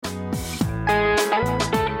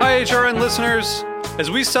HRN listeners.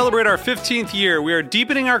 As we celebrate our 15th year, we are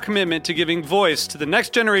deepening our commitment to giving voice to the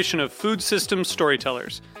next generation of food systems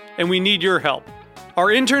storytellers, and we need your help. Our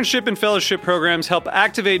internship and fellowship programs help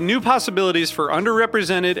activate new possibilities for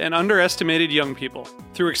underrepresented and underestimated young people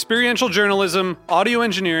through experiential journalism, audio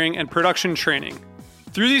engineering, and production training.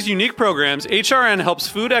 Through these unique programs, HRN helps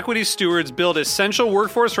food equity stewards build essential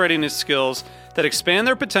workforce readiness skills that expand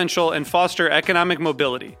their potential and foster economic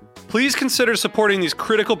mobility. Please consider supporting these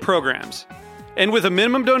critical programs. And with a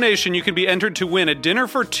minimum donation, you can be entered to win a dinner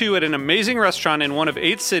for two at an amazing restaurant in one of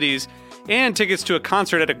 8 cities and tickets to a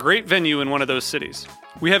concert at a great venue in one of those cities.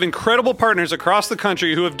 We have incredible partners across the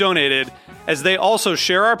country who have donated, as they also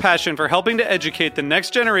share our passion for helping to educate the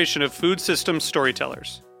next generation of food systems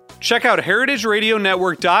storytellers. Check out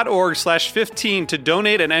heritageradionetwork.org/15 to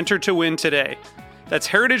donate and enter to win today. That's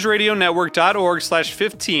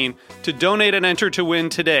heritageradionetwork.org/15 to donate and enter to win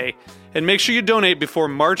today. And make sure you donate before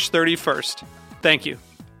March 31st. Thank you.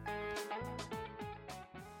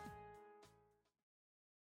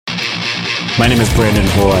 My name is Brandon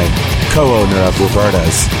Hoy, co-owner of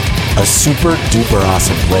Roberta's, a super duper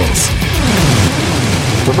awesome place.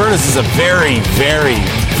 Roberta's is a very, very,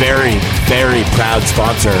 very, very proud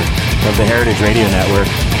sponsor of the Heritage Radio Network.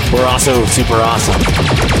 We're also super awesome.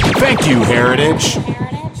 Thank you, Heritage.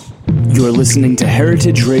 You're listening to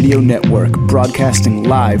Heritage Radio Network, broadcasting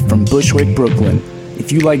live from Bushwick, Brooklyn.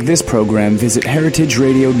 If you like this program, visit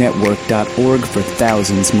heritageradionetwork.org for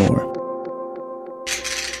thousands more.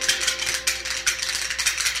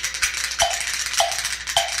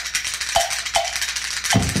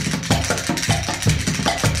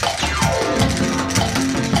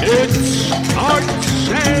 It's Arts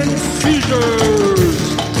and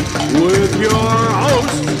Seizures with your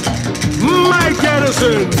host, Mike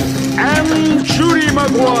Edison and Judy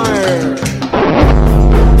McGuire.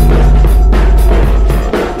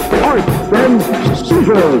 Arts and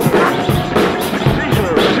Seizures.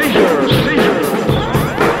 Seizures.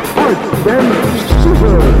 Arts and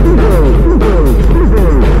Seizures.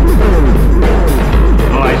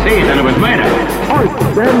 Oh, I see. Then it was made of.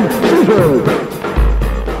 Arts and Seizures.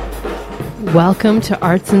 Welcome to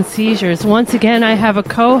Arts and Seizures. Once again, I have a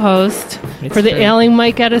co-host for the ailing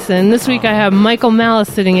Mike Edison. This week I have Michael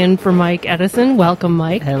Malice sitting in for Mike Edison. Welcome,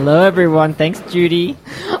 Mike. Hello, everyone. Thanks, Judy.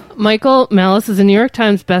 Michael Malice is a New York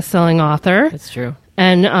Times bestselling author. That's true.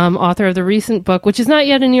 And author of the recent book, which is not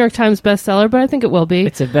yet a New York Times bestseller, but I think it will be.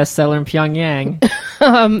 It's a bestseller in Pyongyang.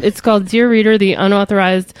 It's called Dear Reader, the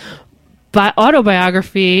unauthorized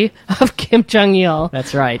autobiography of Kim Jong-il.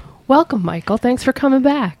 That's right. Welcome, Michael. Thanks for coming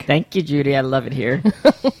back. Thank you, Judy. I love it here.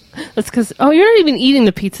 That's because, you're not even eating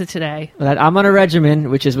the pizza today. I'm on a regimen,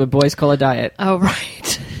 which is what boys call a diet. Oh,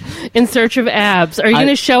 right. In search of abs. Are you going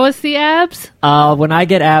to show us the abs? When I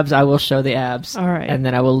get abs, I will show the abs. All right. And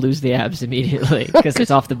then I will lose the abs immediately because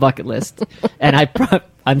it's off the bucket list. And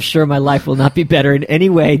I'm sure my life will not be better in any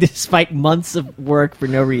way despite months of work for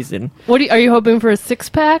no reason. Are you hoping for a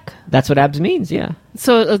six-pack? That's what abs means, yeah.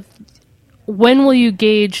 So when will you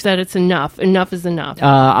gauge that it's enough? Enough is enough.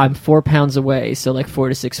 I'm 4 pounds away, so like 4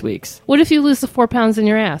 to 6 weeks. What if you lose the 4 pounds in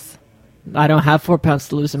your ass? I don't have 4 pounds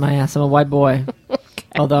to lose in my ass. I'm a white boy. Okay.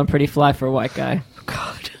 Although I'm pretty fly for a white guy.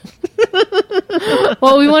 God.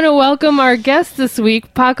 Well, we want to welcome our guest this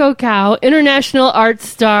week, Paco Cao, international art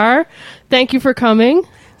star. Thank you for coming.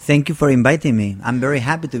 Thank you for inviting me. I'm very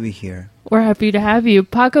happy to be here. We're happy to have you.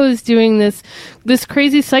 Paco is doing this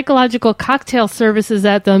crazy psychological cocktail services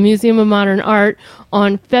at the Museum of Modern Art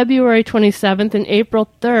on February 27th and April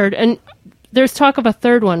 3rd. And there's talk of a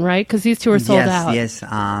third one, right? Because these two are sold out. Yes.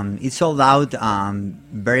 It's sold out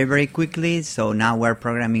very, very quickly. So now we're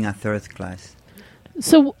programming a third class.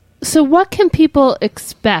 So what can people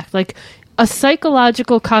expect? Like a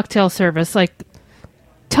psychological cocktail service? Like,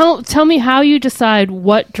 tell me how you decide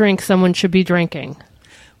what drink someone should be drinking.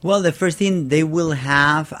 Well, the first thing, they will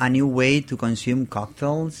have a new way to consume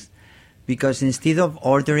cocktails, because instead of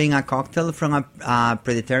ordering a cocktail from a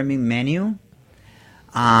predetermined menu,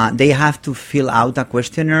 they have to fill out a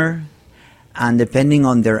questionnaire, and depending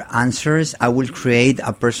on their answers, I will create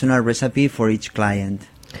a personal recipe for each client.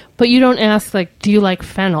 But you don't ask, like, do you like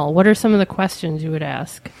fennel? What are some of the questions you would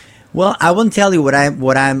ask? Well, I won't tell you what I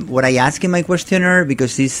ask in my questionnaire,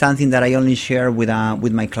 because it's something that I only share with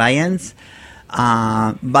my clients.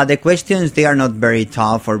 But the questions, they are not very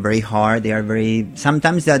tough or very hard.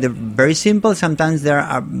 Sometimes they're very simple. Sometimes they're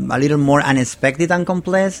a little more unexpected and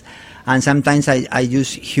complex. And sometimes I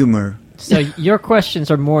use humor. So your questions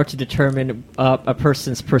are more to determine a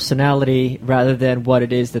person's personality rather than what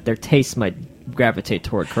it is that their taste might gravitate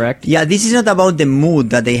toward, correct? Yeah, this is not about the mood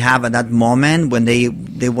that they have at that moment when they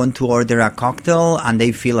want to order a cocktail and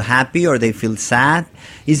they feel happy or they feel sad.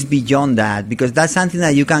 It's beyond that, because that's something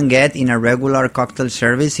that you can get in a regular cocktail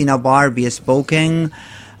service in a bar, bespoken.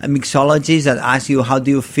 A mixologist that asks you, how do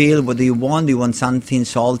you feel? What do you want? Do you want something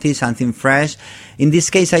salty, something fresh? In this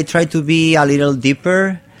case, I try to be a little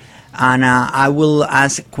deeper, and I will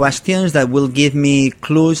ask questions that will give me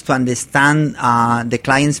clues to understand the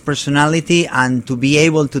client's personality and to be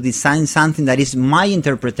able to design something that is my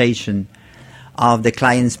interpretation of the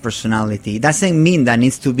client's personality. It doesn't mean that it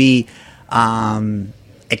needs to be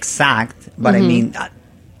exact, but I mean,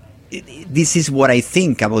 this is what I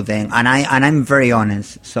think about them, and I'm very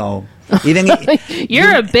honest. So even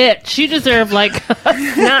you're a bitch. You deserve like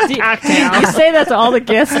not cocktail. You say that to all the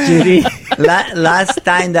guests, Judy. Last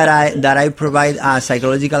time that I provide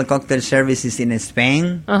psychological cocktail services in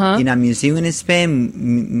Spain, in a museum in Spain,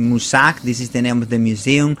 Musac. This is the name of the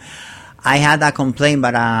museum. I had a complaint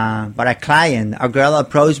by a client. A girl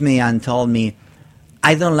approached me and told me,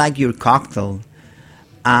 "I don't like your cocktail,"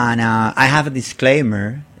 and I have a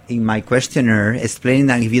disclaimer in my questionnaire explaining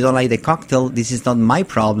that if you don't like the cocktail, this is not my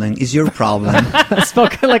problem, it's your problem.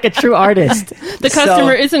 Spoken like a true artist. The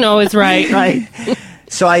customer isn't always right. Right.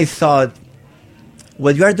 So I thought,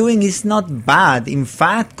 what you are doing is not bad. In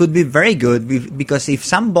fact, could be very good, because if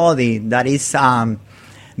somebody that is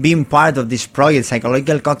being part of this project,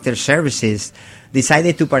 Psychological Cocktail Services,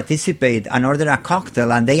 decided to participate and order a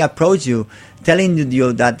cocktail and they approach you telling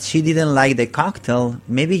you that she didn't like the cocktail,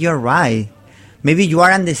 maybe you're right. Maybe you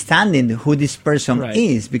are understanding who this person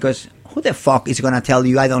is, because who the fuck is going to tell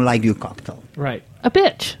you I don't like your cocktail? Right. A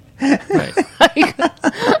bitch. Right.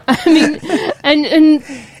 I mean, and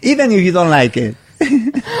even if you don't like it.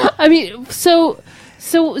 I mean, so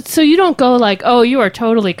you don't go like, oh, you are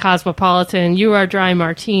totally cosmopolitan, you are dry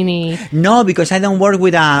martini. No, because I don't work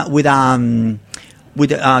with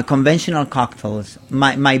conventional cocktails.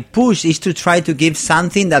 My push is to try to give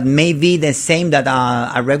something that may be the same that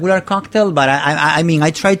a regular cocktail, but I mean,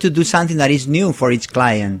 I try to do something that is new for each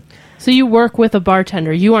client. So you work with a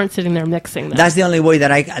bartender. You aren't sitting there mixing them. That's the only way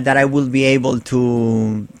that I will be able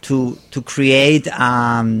to create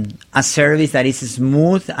a service that is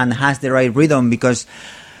smooth and has the right rhythm, because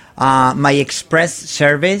my express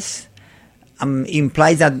service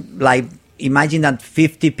implies that, like, imagine that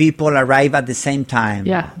 50 people arrive at the same time.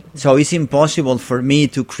 Yeah. So it's impossible for me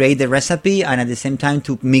to create the recipe and at the same time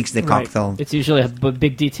to mix the cocktail. It's usually a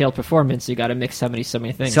big detailed performance. You got to mix so many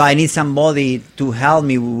things. So I need somebody to help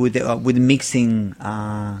me with mixing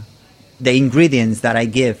the ingredients that I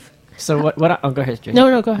give. So what oh, go ahead, Jay.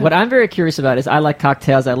 No, go ahead. What I'm very curious about is I like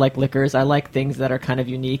cocktails, I like liquors, I like things that are kind of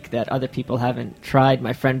unique that other people haven't tried.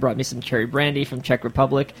 My friend brought me some cherry brandy from Czech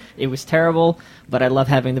Republic. It was terrible, but I love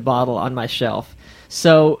having the bottle on my shelf.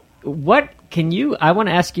 So I want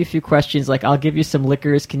to ask you a few questions. Like, I'll give you some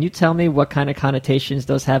liquors. Can you tell me what kind of connotations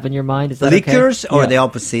those have in your mind? Is that liquors okay? Or the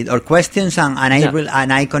opposite? Or questions and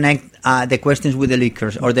I connect the questions with the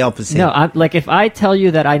liquors, or the opposite? No, like if I tell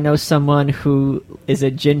you that I know someone who is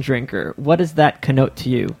a gin drinker, what does that connote to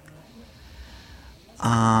you?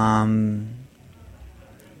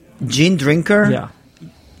 Gin drinker? Yeah.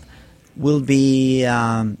 Will be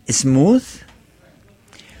smooth,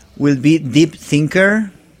 will be deep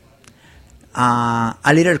thinker,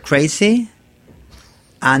 a little crazy,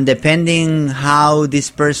 and depending how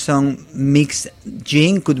this person mix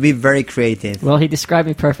gin, could be very creative. Well, he described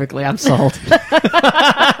me perfectly. I'm sold.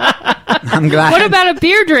 I'm glad. What about a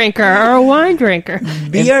beer drinker or a wine drinker?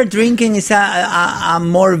 Beer drinking is a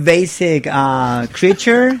more basic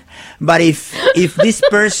creature, but if this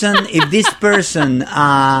person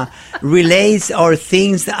relates or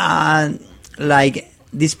thinks like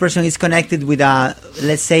this person is connected with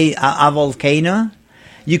let's say a volcano,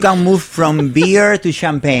 you can move from beer to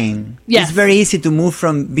champagne. Yes. It's very easy to move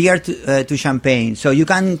from beer to champagne, so you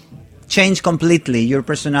can change completely your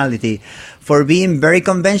personality for being very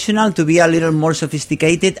conventional to be a little more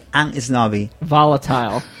sophisticated and snobby.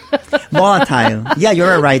 Volatile. Yeah,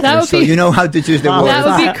 you're a writer, so you know how to choose the words. That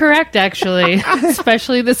would be correct, actually,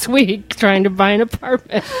 especially this week trying to buy an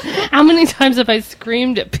apartment. How many times have I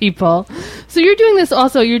screamed at people? So you're doing this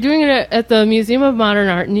also. You're doing it at the Museum of Modern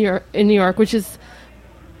Art in New York, which is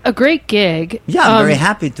a great gig. Yeah, I'm very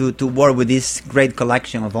happy to work with this great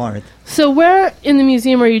collection of art. So where in the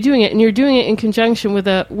museum are you doing it? And you're doing it in conjunction with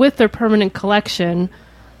their permanent collection.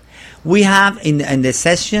 We have in the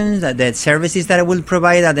sessions, the services that I will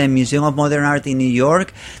provide at the Museum of Modern Art in New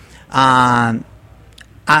York, I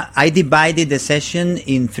divided the session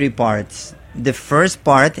in 3 parts. the first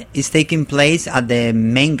part is taking place at the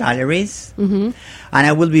main galleries, and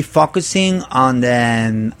I will be focusing on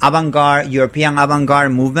the European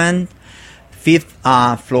avant-garde movement,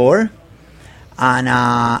 5th floor, and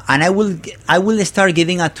I will start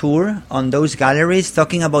giving a tour on those galleries,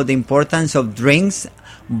 talking about the importance of drinks,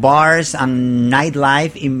 bars, and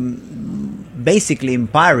nightlife basically in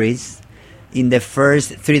Paris in the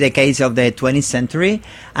first 3 decades of the 20th century,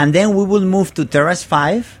 and then we will move to Terrace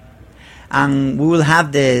 5. And we will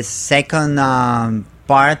have the second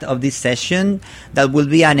part of this session that will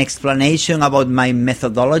be an explanation about my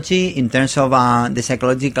methodology in terms of the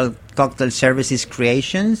psychological cocktail services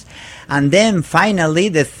creations. And then finally,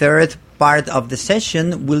 the third part of the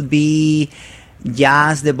session will be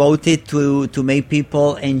just devoted to make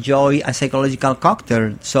people enjoy a psychological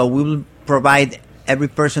cocktail. So we will provide every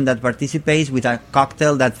person that participates with a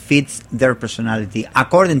cocktail that fits their personality,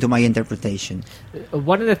 according to my interpretation.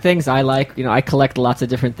 One of the things I like, I collect lots of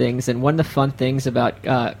different things, and one of the fun things about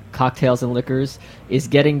cocktails and liquors is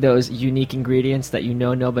getting those unique ingredients that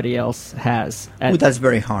nobody else has. Ooh, that's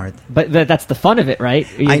very hard. But that's the fun of it, right?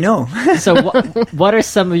 I know. So what are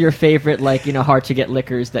some of your favorite, hard-to-get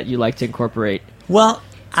liquors that you like to incorporate? Well,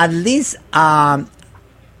 at least...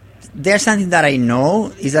 there's something that I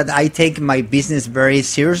know is that I take my business very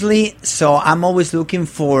seriously, so I'm always looking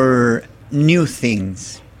for new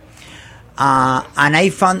things. And I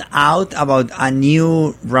found out about a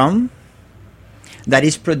new rum that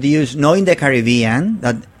is produced not in the Caribbean,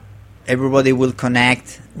 that everybody will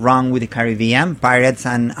connect rum with the Caribbean, pirates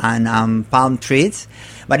and palm trees,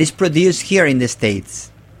 but it's produced here in the States.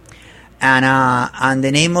 And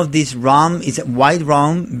the name of this rum is white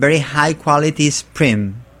rum, very high quality, is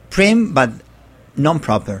Prim, but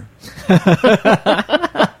non-proper.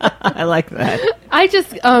 I like that. I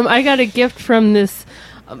got a gift from this,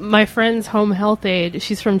 my friend's home health aide.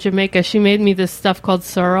 She's from Jamaica. She made me this stuff called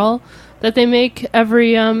sorrel that they make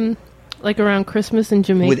every, around Christmas in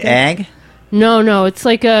Jamaica. With egg? No. It's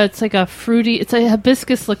like a fruity, it's a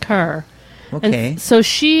hibiscus liqueur. Okay. And so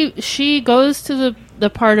she goes to the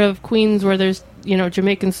part of Queens where there's,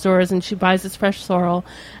 Jamaican stores, and she buys this fresh sorrel,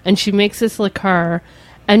 and she makes this liqueur.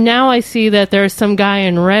 And now I see that there's some guy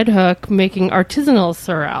in Red Hook making artisanal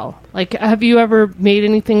sorrel. Have you ever made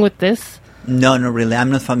anything with this? No, not really.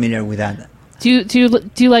 I'm not familiar with that. Do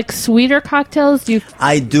you like sweeter cocktails?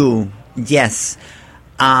 I do. Yes.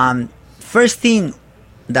 First thing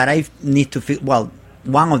that I need to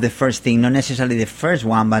one of the first thing, not necessarily the first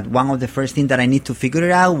one, but one of the first things that I need to figure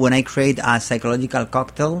it out when I create a psychological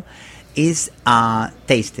cocktail is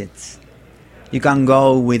taste it. You can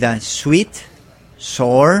go with a sweet,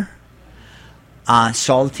 sour,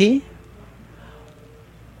 salty,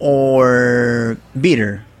 or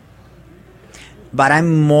bitter. But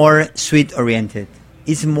I'm more sweet oriented.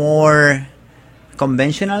 It's more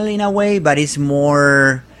conventional in a way, but it's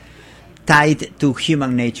more tied to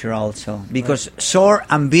human nature also. Because sour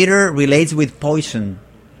and bitter relates with poison.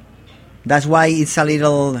 That's why it's a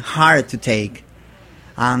little hard to take.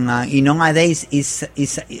 And nowadays,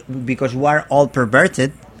 it's because we are all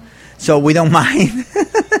perverted, so we don't mind.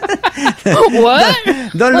 What?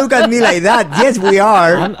 Don't look at me like that. Yes, we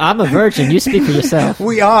are. I'm a virgin. You speak for yourself.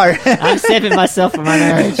 We are. I'm saving myself for my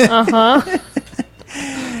marriage.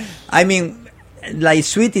 I mean,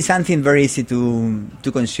 sweet is something very easy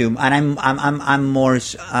to consume, and I'm more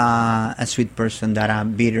a sweet person than a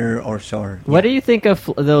bitter or sour. What do you think of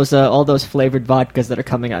those all those flavored vodkas that are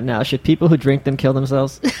coming out now? Should people who drink them kill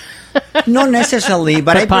themselves? Not necessarily,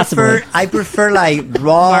 but I prefer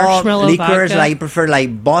raw liquors. Vodka. I prefer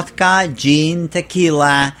vodka, gin,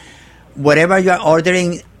 tequila, whatever you are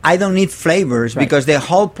ordering. I don't need flavors because the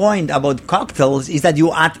whole point about cocktails is that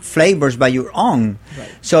you add flavors by your own. Right.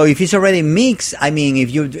 So if it's already mixed, I mean, if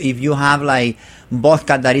you have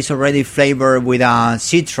vodka that is already flavored with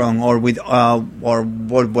citron or with or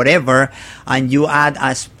whatever, and you add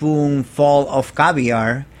a spoonful of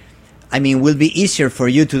caviar, I mean, it will be easier for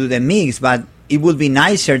you to do the mix, but it would be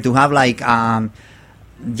nicer to have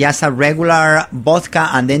just a regular vodka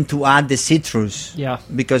and then to add the citrus. Yeah.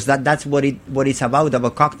 Because that's what it's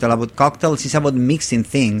about cocktail. About cocktails, it's about mixing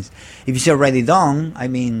things. If it's already done, I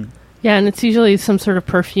mean... Yeah, and it's usually some sort of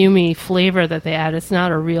perfumey flavor that they add. It's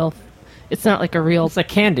not like a real... It's like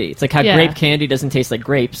candy. It's like how grape candy doesn't taste like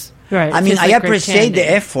grapes. Right. I mean, I appreciate the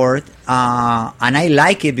effort, and I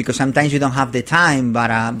like it because sometimes you don't have the time,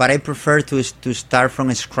 but I prefer to start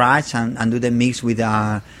from scratch and do the mix with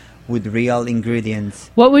real ingredients.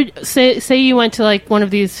 What would say you went to one of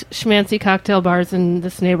these schmancy cocktail bars in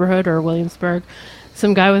this neighborhood or Williamsburg?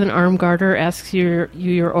 Some guy with an arm garter asks you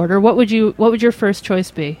your order. What would your first choice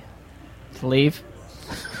be? To leave.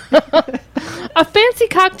 A fancy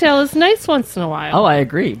cocktail is nice once in a while. Oh, I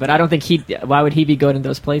agree, but I don't think why would he be going to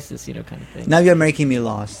those places, kind of thing. Now you're making me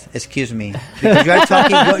lost. Excuse me, because you are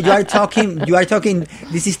talking. You are talking.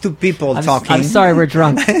 This is two people talking. I'm sorry, we're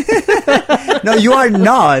drunk. No, you are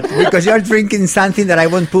not, because you are drinking something that I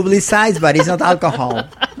won't publicize, but it's not alcohol.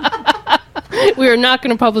 We are not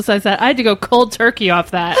going to publicize that. I had to go cold turkey off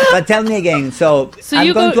that. But tell me again. So I'm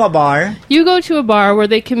you going to a bar. You go to a bar where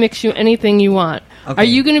they can mix you anything you want. Okay. Are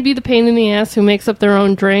you going to be the pain in the ass who makes up their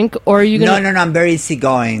own drink, or are you going to... No. I'm very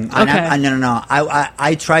easygoing. Okay. No.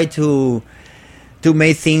 I try to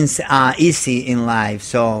make things easy in life.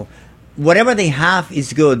 So whatever they have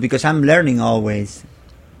is good, because I'm learning always.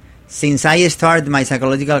 Since I started my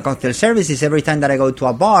psychological cocktail services, every time that I go to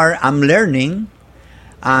a bar, I'm learning.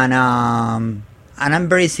 And I'm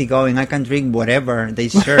very easygoing. I can drink whatever they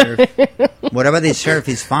serve. Whatever they serve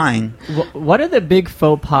is fine. What are the big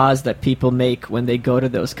faux pas that people make when they go to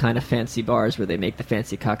those kind of fancy bars where they make the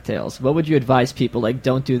fancy cocktails? What would you advise people? Like,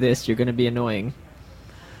 don't do this, you're going to be annoying.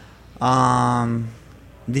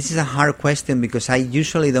 This is a hard question, because I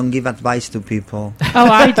usually don't give advice to people. Oh,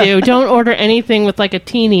 I do. Don't order anything with like a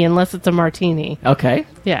teeny unless it's a martini. Okay.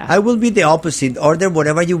 Yeah. I will be the opposite. Order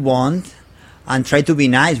whatever you want and try to be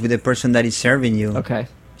nice with the person that is serving you. Okay.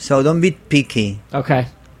 So don't be picky. Okay.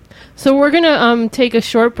 So we're going to take a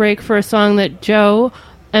short break for a song that Joe,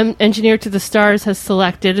 Engineer to the Stars, has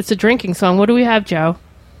selected. It's a drinking song. What do we have, Joe?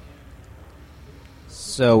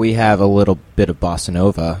 So we have a little bit of bossa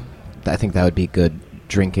nova. I think that would be good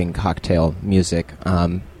drinking cocktail music.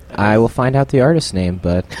 I will find out the artist's name,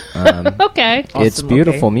 but okay. It's Awesome.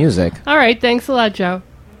 beautiful Okay. music. All right. Thanks a lot, Joe.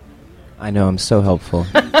 I know, I'm so helpful.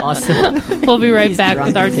 Awesome. We'll be right He's back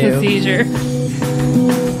with drunk Arts too. and Seizure.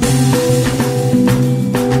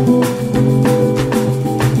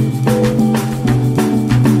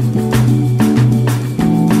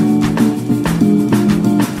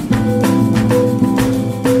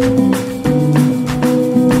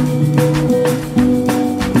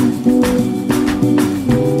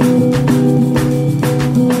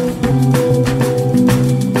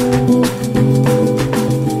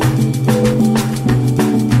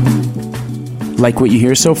 Like what you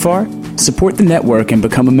hear so far? Support the network and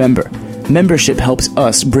become a member. Membership helps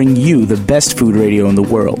us bring you the best food radio in the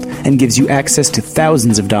world and gives you access to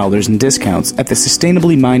thousands of dollars in discounts at the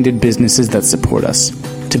sustainably minded businesses that support us.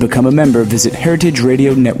 To become a member, visit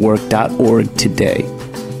heritageradionetwork.org today.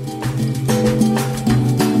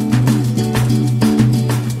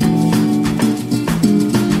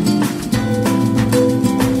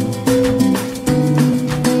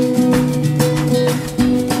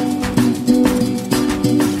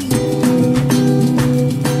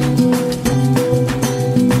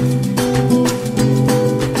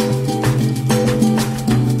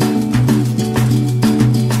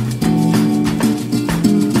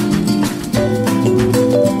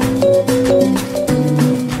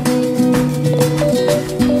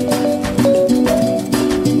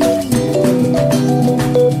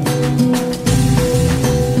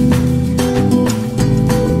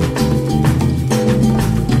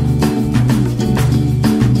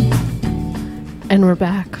 And we're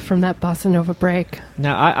back from that bossa nova break.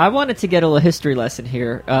 Now, I wanted to get a little history lesson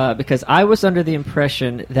here because I was under the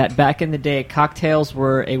impression that back in the day, cocktails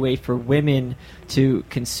were a way for women to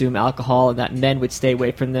consume alcohol and that men would stay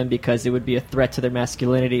away from them because it would be a threat to their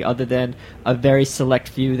masculinity other than a very select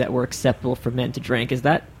few that were acceptable for men to drink. Is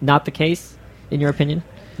that not the case, in your opinion?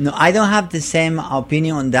 No, I don't have the same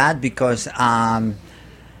opinion on that, because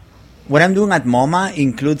what I'm doing at MoMA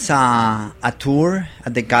includes a tour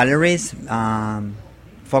at the galleries,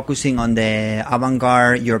 focusing on the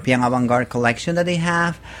European avant-garde collection that they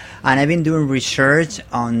have. And I've been doing research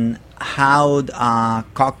on how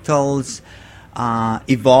cocktails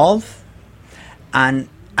evolve. And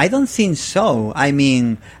I don't think so. I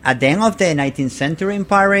mean, at the end of the 19th century in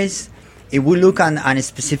Paris, if we look at a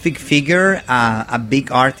specific figure, a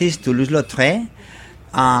big artist, Toulouse-Lautrec,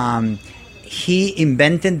 he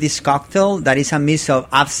invented this cocktail that is a mix of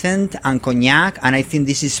absinthe and cognac, and I think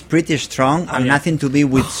this is pretty strong and nothing to do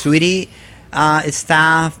with sweetie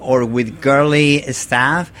stuff or with girly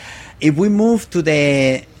stuff. If we move to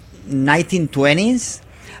the 1920s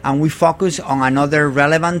and we focus on another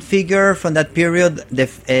relevant figure from that period, the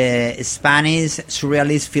Spanish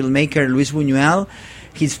surrealist filmmaker Luis Buñuel,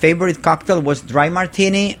 his favorite cocktail was dry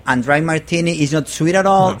martini, and dry martini is not sweet at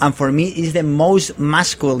all, and for me is the most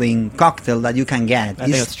masculine cocktail that you can get. I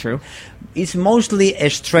think that's true. It's mostly a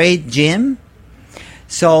straight gin,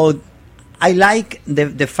 so I like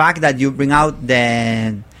the fact that you bring out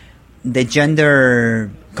the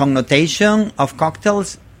gender connotation of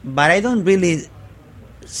cocktails, but I don't really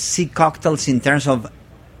see cocktails in terms of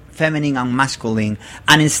feminine and masculine,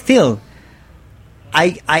 and still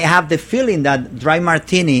I have the feeling that dry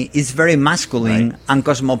martini is very masculine and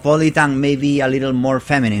cosmopolitan maybe a little more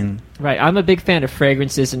feminine. Right. I'm a big fan of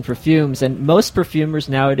fragrances and perfumes, and most perfumers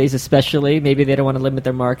nowadays, especially, maybe they don't want to limit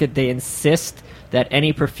their market, they insist that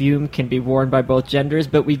any perfume can be worn by both genders,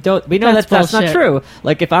 but we know that's not bullshit. true.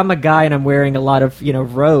 Like, if I'm a guy and I'm wearing a lot of,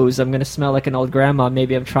 rose, I'm going to smell like an old grandma.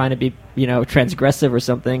 Maybe I'm trying to be, transgressive or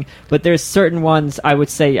something. But there's certain ones, I would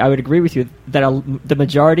agree with you, that the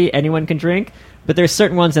majority anyone can drink, but there's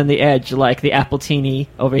certain ones on the edge, like the Appletini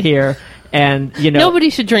over here. And nobody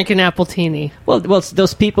should drink an Appletini. Well, it's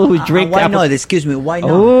those people who drink. Why not? Excuse me. Why not?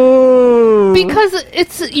 Oh, because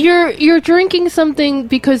it's you're drinking something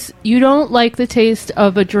because you don't like the taste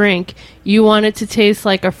of a drink. You want it to taste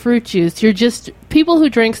like a fruit juice. You're just people who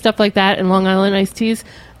drink stuff like that in Long Island iced teas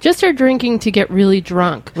just are drinking to get really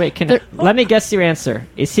drunk. Wait, let me guess your answer.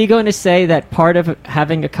 Is he going to say that part of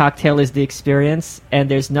having a cocktail is the experience, and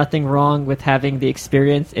there's nothing wrong with having the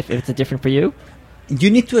experience if it's different for you? You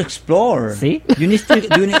need to explore. See? You need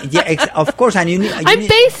to, of course, and I'm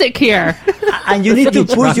basic here. And you need to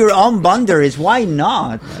push your own boundaries. Why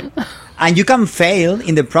not? And you can fail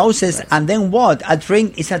in the process, and then what? A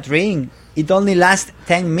drink is a drink. It only lasts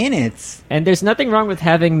 10 minutes. And there's nothing wrong with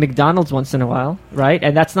having McDonald's once in a while, right?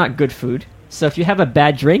 And that's not good food. So if you have a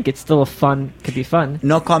bad drink, it's still could be fun.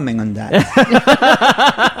 No comment on that.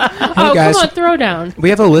 Oh, guys. come on, throw down. We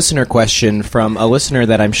have a listener question from a listener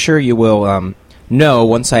that I'm sure you will know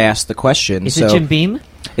once I ask the question. Is it Jim Beam?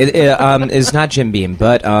 It is not Jim Beam,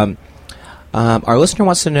 but our listener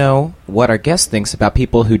wants to know what our guest thinks about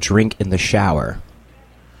people who drink in the shower.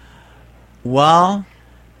 Well,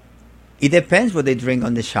 it depends what they drink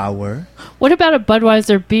on the shower. What about a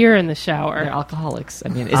Budweiser beer in the shower? They're alcoholics. I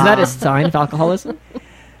mean, isn't that a sign of alcoholism?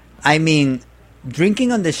 I mean,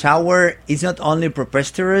 drinking on the shower is not only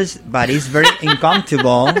preposterous, but it's very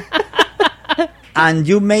uncomfortable. And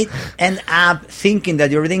you may end up thinking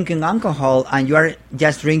that you're drinking alcohol and you are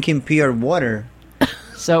just drinking pure water.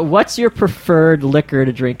 So what's your preferred liquor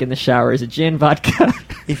to drink in the shower? Is it gin, vodka?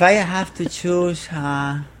 If I have to choose...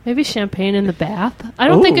 Maybe champagne in the bath. I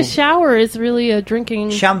don't think a shower is really a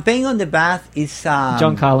drinking... Champagne on the bath is...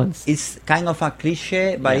 John Collins. It's kind of a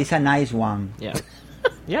cliche, but it's a nice one. Yeah.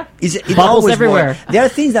 Yeah. It Bubbles always everywhere. works. There are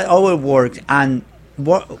things that always work, and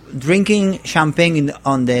drinking champagne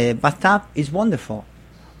on the bathtub is wonderful.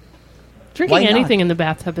 Drinking Why not? anything in the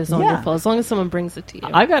bathtub is wonderful, as long as someone brings it to you.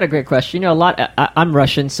 I've got a great question. I'm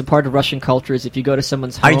Russian, so part of Russian culture is if you go to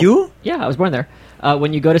someone's home... Are you? Yeah, I was born there.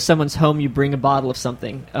 When you go to someone's home, you bring a bottle of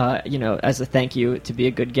something, as a thank you to be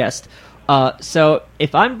a good guest. So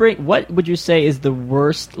if what would you say is the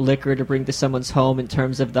worst liquor to bring to someone's home in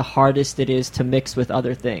terms of the hardest it is to mix with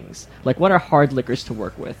other things? Like, what are hard liquors to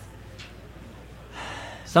work with?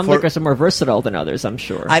 Some liquors are more versatile than others, I'm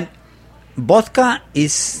sure. Vodka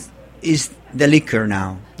is the liquor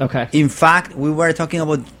now. Okay. In fact, we were talking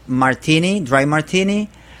about martini, dry martini,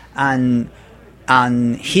 and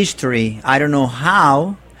history. I don't know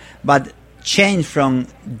how, but changed from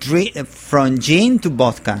gin to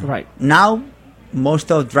vodka. Right. Now,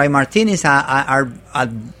 most of dry martinis are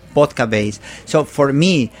vodka based. So for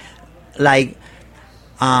me, like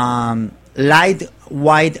light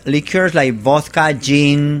white liquors like vodka,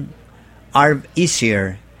 gin are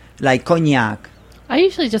easier. Like cognac. I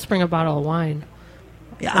usually just bring a bottle of wine.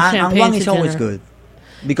 Yeah, and champagne wine to is always dinner. good.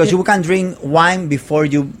 Because you can drink wine before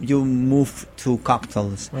you move to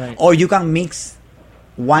cocktails. Right. Or you can mix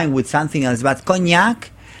wine with something else. But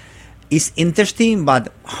cognac is interesting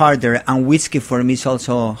but harder. And whiskey for me is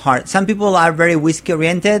also hard. Some people are very whiskey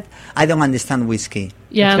oriented. I don't understand whiskey.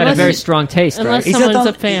 Yeah, It's got a very strong taste, unless right? someone's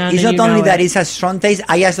a fan. It's and not you only know that it. it's a strong taste,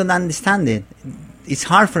 I just don't understand it. It's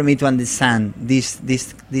hard for me to understand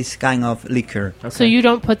this kind of liquor. So you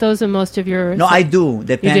don't put those in most of your... No, I do,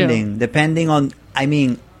 depending on, I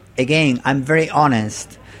mean, again, I'm very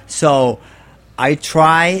honest. So I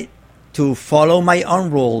try to follow my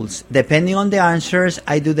own rules. Depending on the answers,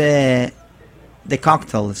 I do the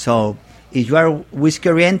cocktail. So if you are whiskey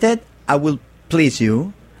oriented, I will please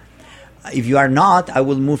you. If you are not, I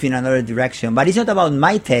will move in another direction. But it's not about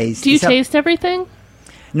my taste. Do you It's taste everything?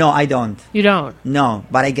 No, I don't. You don't? No,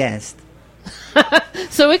 but I guessed.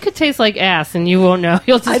 So it could taste like ass and you won't know.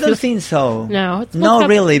 You'll just I don't think so. No, it's No, what's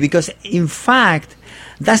really, because in fact,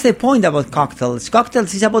 that's the point about cocktails.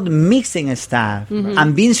 Cocktails is about mixing stuff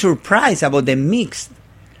and being surprised about the mix.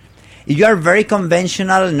 If you are very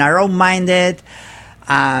conventional, narrow-minded,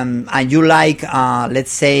 and you like,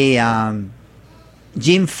 let's say,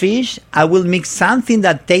 gin fish, I will mix something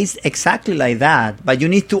that tastes exactly like that, but you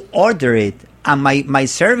need to order it. And my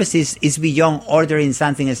service is beyond ordering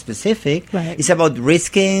something specific. Right. It's about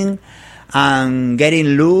risking and getting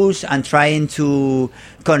loose and trying to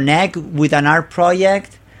connect with an art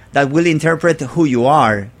project that will interpret who you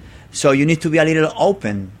are. So you need to be a little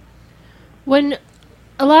open. When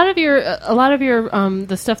a lot of your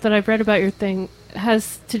the stuff that I've read about your thing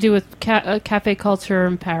has to do with cafe culture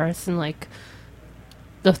in Paris in like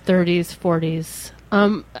the 30s, 40s.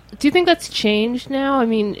 Do you think that's changed now? I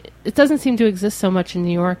mean, it doesn't seem to exist so much in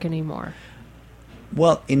New York anymore.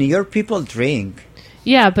 Well, in New York, people drink.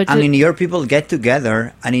 Yeah, but And in New York, people get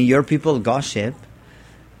together, and in New York, people gossip.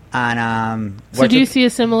 And so do you see a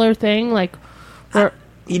similar thing? Like, where,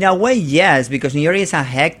 in a way, yes, because New York is a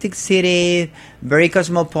hectic city, very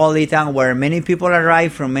cosmopolitan, where many people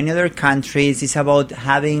arrive from many other countries. It's about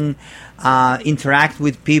having interact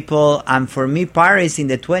with people. And for me, Paris in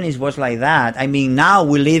the 20s was like that. I mean, now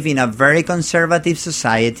we live in a very conservative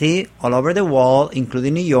society all over the world,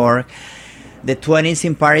 including New York. The 20s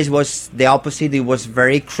in Paris was the opposite. It was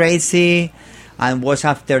very crazy and was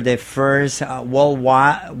after the First World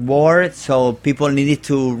War. So people needed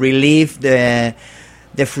to relieve the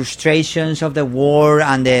frustrations of the war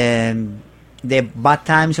and the bad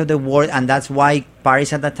times of the war. And that's why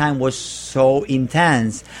Paris at that time was so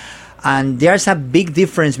intense. And there's a big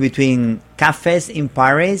difference between cafes in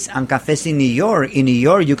Paris and cafes in New York. In New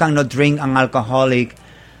York, you cannot drink an alcoholic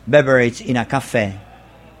beverage in a cafe.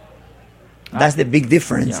 That's the big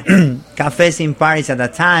difference. Yeah. Cafes in Paris at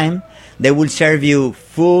that time, they will serve you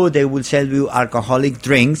food, they will serve you alcoholic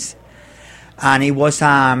drinks. And it was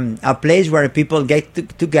a place where people get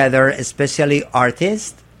together, especially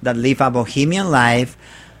artists that live a bohemian life,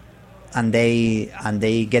 and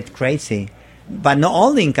they get crazy. But not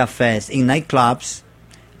only in cafes, in nightclubs,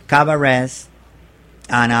 cabarets,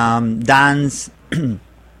 and dance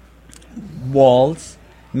walls,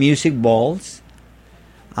 music balls.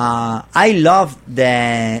 I love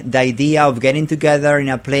the idea of getting together in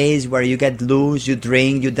a place where you get loose, you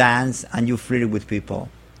drink, you dance, and you flirt with people.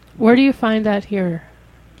 Where do you find that here?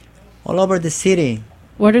 All over the city.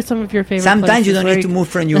 What are some of your favorite Sometimes places you don't need to move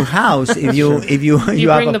from your house if you You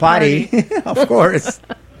have bring a the party. Of course.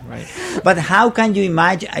 Right. But how can you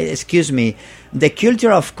imagine, excuse me, the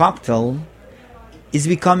culture of cocktail is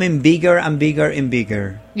becoming bigger and bigger and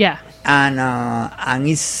bigger. Yeah. And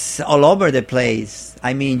it's all over the place.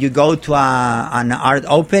 I mean, you go to an art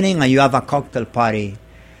opening and you have a cocktail party.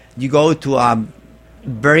 You go to a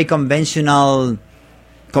very conventional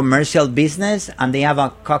commercial business and they have a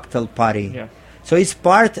cocktail party. Yeah. So it's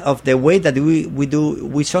part of the way that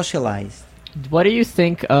we socialize. What do you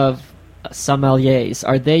think of sommeliers?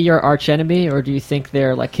 Are they your arch enemy, or do you think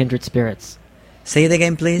they're like kindred spirits? Say it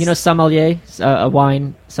again, please. You know, sommelier, a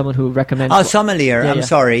wine, someone who recommends. Oh, sommelier. Yeah, I'm yeah.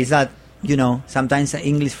 sorry. Is that, sometimes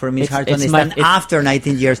English for me is hard to understand after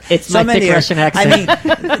 19 years. It's my thick Russian accent. I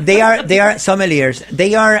mean, they are sommeliers.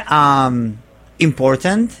 They are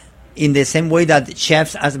important in the same way that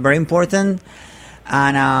chefs are very important,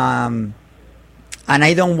 and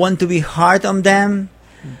I don't want to be hard on them.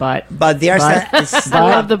 But there's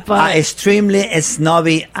a extremely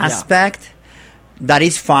snobby aspect that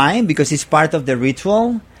is fine because it's part of the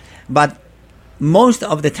ritual. But most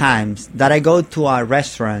of the times that I go to a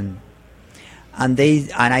restaurant and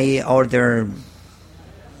I order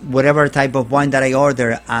whatever type of wine that I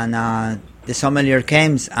order, and the sommelier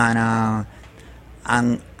comes and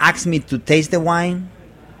asks me to taste the wine,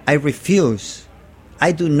 I refuse.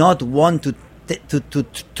 I do not want to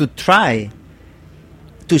try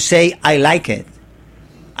to say I like it.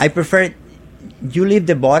 I prefer you leave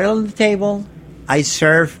the bottle on the table, I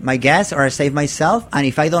serve my guests or I save myself, and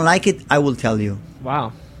if I don't like it, I will tell you.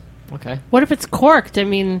 Wow. Okay. What if it's corked? I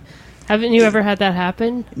mean, haven't you ever had that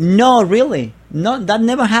happen? No, really. No, that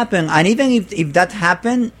never happened. And even if that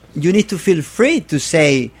happened, you need to feel free to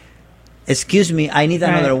say, excuse me, I need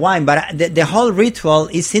another wine. But the whole ritual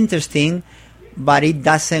is interesting, but it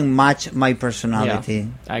doesn't match my personality.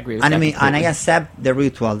 Yeah, I agree with and that. I mean, completely. and I accept the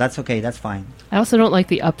ritual. That's okay. That's fine. I also don't like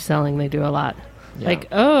the upselling they do a lot. Yeah. Like,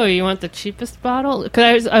 oh, you want the cheapest bottle?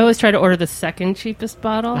 Because I always try to order the second cheapest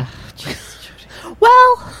bottle.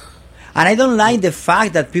 Well, and I don't like the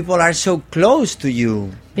fact that people are so close to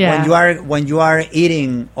you Yeah. when you are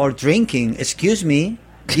eating or drinking. Excuse me,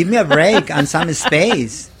 give me a break and some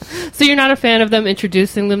space. So you're not a fan of them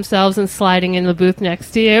introducing themselves and sliding in the booth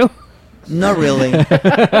next to you? Not really.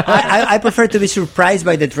 I prefer to be surprised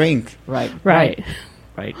by the drink. Right.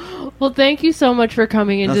 Well, thank you so much for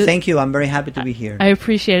coming in. No, thank you. I'm very happy to be here. I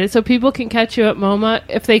appreciate it. So people can catch you at MoMA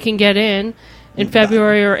if they can get in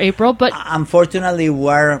February or April. But Unfortunately, you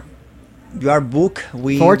are booked.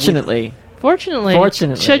 Fortunately. Fortunately.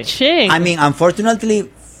 Cha-ching. I mean, unfortunately,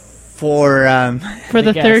 for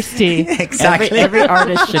the thirsty. Exactly. Every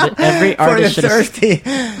artist should. Every artist for the thirsty.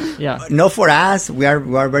 Yeah. Not for us. We are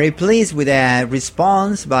very pleased with the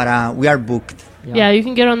response, but we are booked. Yeah, you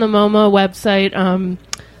can get on the MoMA website,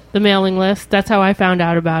 the mailing list. That's how I found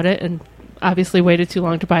out about it, and obviously waited too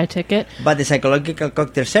long to buy a ticket. But the psychological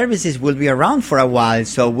cocktail services will be around for a while,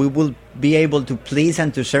 so we will be able to please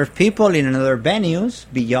and to serve people in other venues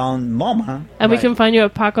beyond MoMA. And we can find you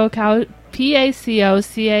at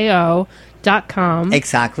PACOCAO.com.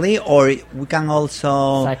 Exactly, or we can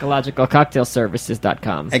also...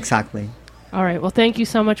 psychologicalcocktailservices.com. Exactly. All right, well, thank you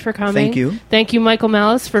so much for coming. Thank you. Thank you, Michael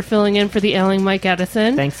Malice, for filling in for the ailing Mike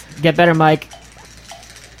Edison. Thanks. Get better, Mike.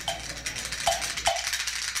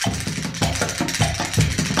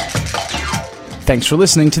 Thanks for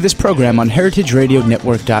listening to this program on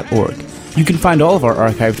heritageradionetwork.org. You can find all of our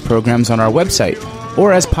archived programs on our website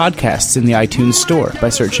or as podcasts in the iTunes Store by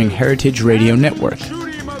searching Heritage Radio Network.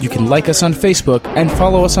 You can like us on Facebook and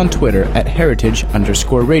follow us on Twitter at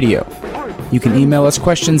 @heritage_radio. You can email us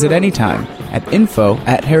questions at any time at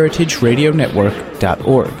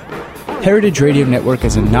info@heritageradionetwork.org. Heritage Radio Network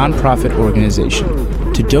is a non-profit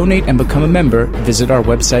organization. To donate and become a member, visit our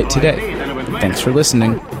website today. Thanks for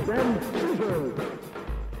listening.